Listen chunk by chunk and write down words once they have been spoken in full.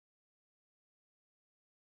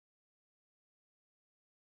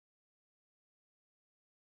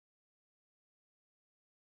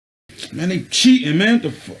Man, they cheating, man. What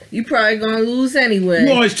the fuck? You probably gonna lose anyway.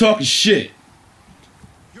 You always talking shit.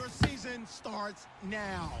 Your season starts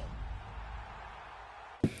now.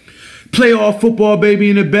 Playoff football, baby,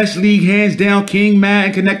 in the best league, hands down. King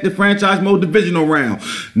Madden Connected Franchise Mode Divisional Round.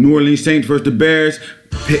 New Orleans Saints versus the Bears.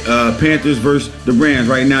 Panthers versus the Rams.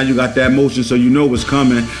 Right now you got that motion, so you know what's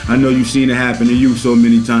coming. I know you've seen it happen to you so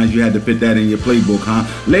many times you had to put that in your playbook, huh?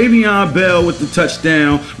 Le'Veon Bell with the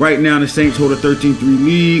touchdown. Right now the Saints hold a 13-3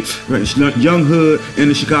 lead. Young Hood and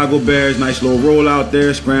the Chicago Bears. Nice little roll out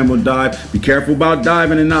there. Scramble dive. Be careful about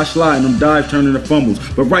diving and not sliding. Them dives turning to fumbles.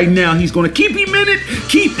 But right now he's going to keep him in it.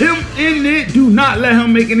 Keep him in it. Do not let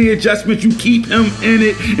him make any adjustments. You keep him in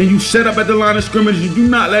it. And you set up at the line of scrimmage. You do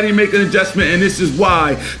not let him make an adjustment. And this is why.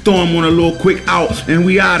 Throw him on a little quick out, and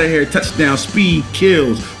we out of here. Touchdown, speed,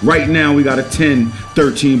 kills. Right now, we got a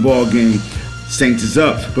 10-13 ball game. Saints is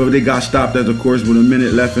up, but they got stopped, as of course, with a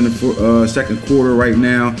minute left in the second quarter right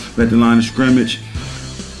now. We're at the line of scrimmage.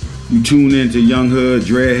 You tune in to Young Hood,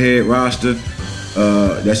 Dreadhead roster.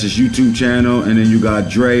 That's his YouTube channel. And then you got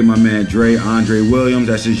Dre, my man Dre, Andre Williams.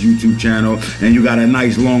 That's his YouTube channel. And you got a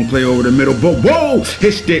nice long play over the middle. But whoa,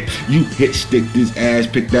 hit stick. You hit stick this ass.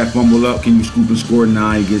 Pick that fumble up. Can you scoop and score?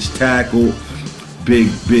 Nah, he gets tackled.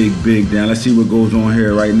 Big down. Let's see what goes on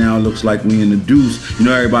here right now. It looks like we in the deuce. You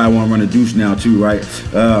know everybody want to run a deuce now too, right?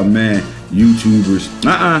 Oh man, YouTubers.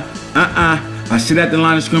 I sit at the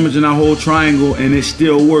line of scrimmage and I hold triangle and it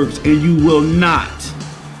still works. And you will not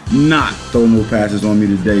throw no passes on me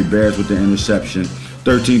today. Bears with the interception.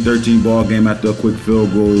 13-13 ball game after a quick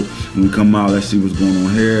field goal. When we come out, let's see what's going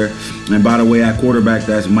on here. And by the way, at quarterback,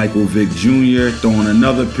 that's Michael Vick Jr. throwing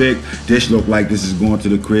another pick. This look like this is going to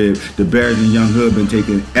the crib. The Bears and Young Hood been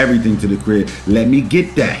taking everything to the crib. Let me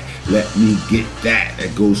get that. Let me get that.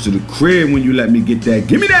 That goes to the crib when you let me get that.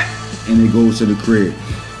 Give me that. And it goes to the crib.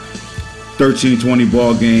 13-20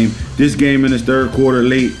 ball game. This game in its third quarter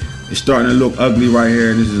late. It's starting to look ugly right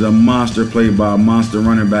here. This is a monster play by a monster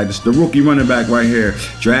running back. This is the rookie running back right here.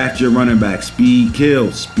 Draft your running back. Speed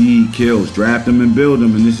kills. Speed kills. Draft them and build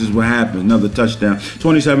them. And this is what happened. Another touchdown.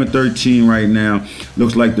 27-13 right now.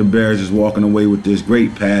 Looks like the Bears is walking away with this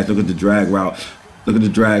great pass. Look at the drag route. Look at the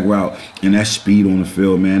drag route. And that speed on the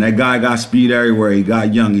field, man. That guy got speed everywhere. He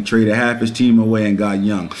got young. He traded half his team away and got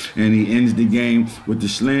young. And he ends the game with the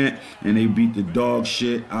slant. And they beat the dog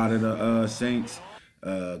shit out of the Saints.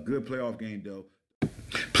 Good playoff game, though.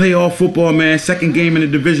 Playoff football, man. Second game in the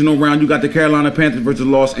divisional round. You got the Carolina Panthers versus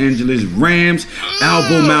Los Angeles Rams.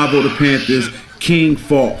 Alvo Malvo, the Panthers. King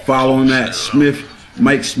Falk following that.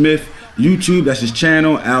 Mike Smith. YouTube, that's his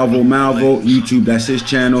channel. Alvo Malvo, YouTube, that's his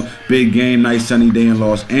channel. Big game, nice sunny day in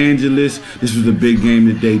Los Angeles. This was a big game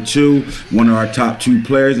today too. One of our top 2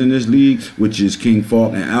 players in this league, which is King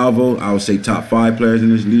Falk and Alvo. I would say top 5 players in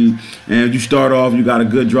this league. And you start off, you got a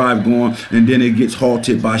good drive going, and then it gets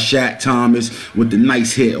halted by Shaq Thomas with the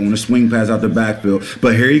nice hit on the swing pass out the backfield.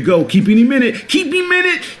 But here you go, keeping him in it, keep him in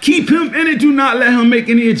it, keep him in it. Do not let him make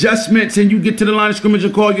any adjustments, and you get to the line of scrimmage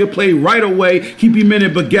and call your play right away. Keep him in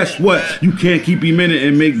it, but guess what? You can't keep him in it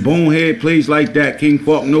and make bonehead plays like that. King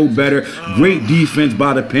Falk know better. Great defense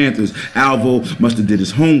by the Panthers. Alvo must have did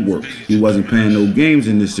his homework. He wasn't playing no games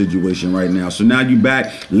in this situation right now. So now you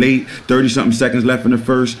back late, 30-something seconds left in the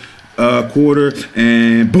first quarter,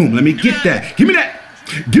 and boom, let me get that. Give me that.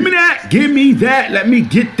 Give me that. Give me that. Let me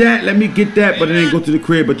get that. Let me get that. But it ain't go to the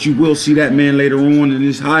crib. But you will see that man later on in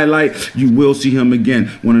this highlight. You will see him again.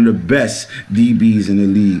 One of the best DBs in the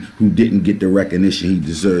league who didn't get the recognition he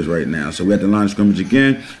deserves right now. So we at the line of scrimmage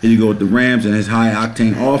again. Here you go with the Rams and his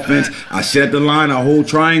high-octane offense. I set the line, a whole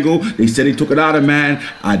triangle. They said he took it out of Madden.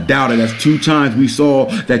 I doubt it. That's 2 times we saw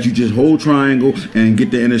that you just hold triangle and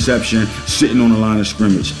get the interception sitting on the line of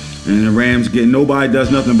scrimmage. And the Rams nobody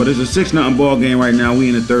does nothing, but it's a 6-0 ball game right now. We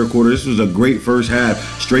in the third quarter. This was a great first half.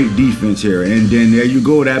 Straight defense here. And then there you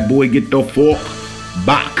go. That boy get the fork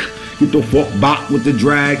back. Get the fork back with the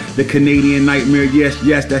drag. The Canadian Nightmare.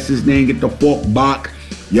 Yes, that's his name. Get the fork back.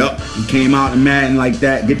 Yup. He came out in Madden like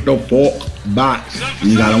that. Get the fork back.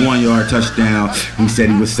 And you got a 1-yard touchdown. He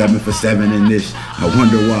said he was 7 for 7 in this. I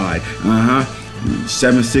wonder why.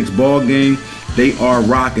 7-6 ball game. They are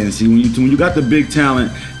rocking. See, when you got the big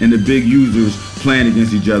talent and the big users playing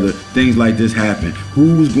against each other, things like this happen.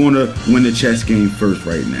 Who's going to win the chess game first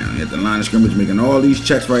right now? At the line of scrimmage, making all these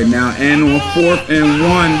checks right now. And on 4th and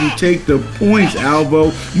 1, you take the points,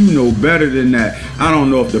 Alvo. You know better than that. I don't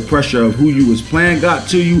know if the pressure of who you was playing got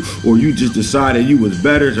to you, or you just decided you was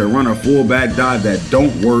better to run a fullback dive that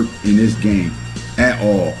don't work in this game at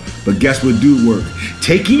all. But guess what do work?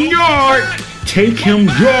 Taking yard. Take him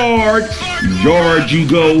yard. Yard you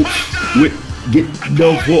go with. Get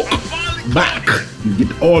the hook. back. You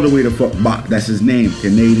get all the way the fuck back. That's his name.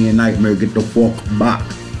 Canadian Nightmare. Get the fuck back.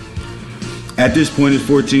 At this point, it's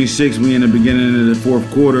 14-6. We in the beginning of the fourth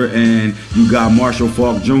quarter, and you got Marshall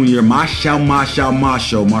Faulk Jr.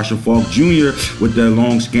 Marshall Faulk Jr. with the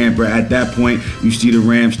long scamper. At that point, you see the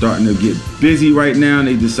Rams starting to get busy right now.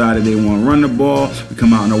 They decided they want to run the ball. We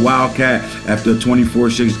come out in a Wildcat after a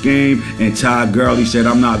 24-6 game, and Todd Gurley said,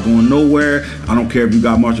 I'm not going nowhere. I don't care if you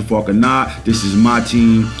got Marshall Faulk or not. This is my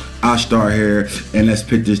team. I'll start here, and let's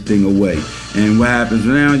pick this thing away. And what happens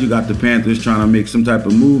now, you got the Panthers trying to make some type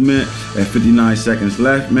of movement at 59 seconds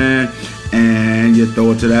left, man. And you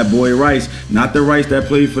throw it to that boy Rice. Not the Rice that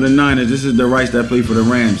played for the Niners. This is the Rice that played for the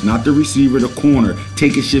Rams. Not the receiver, the corner.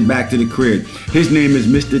 Taking shit back to the crib. His name is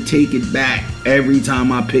Mr. Take It Back every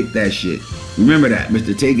time I pick that shit. Remember that,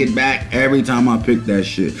 Mr. Take It Back every time I pick that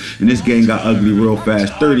shit. And this game got ugly real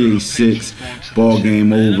fast. 38-6. Ball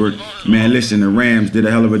game over. Man, listen, the Rams did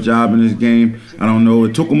a hell of a job in this game. I don't know.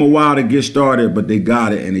 It took them a while to get started, but they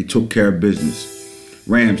got it, and they took care of business.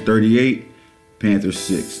 Rams 38, Panthers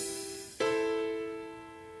 6.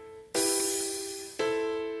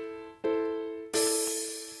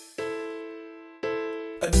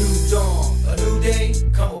 A new dawn, a new day,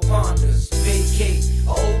 come upon us. Vacate,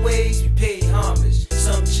 always we pay homage.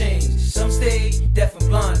 Some change, some stay, deaf and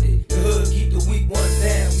blinded.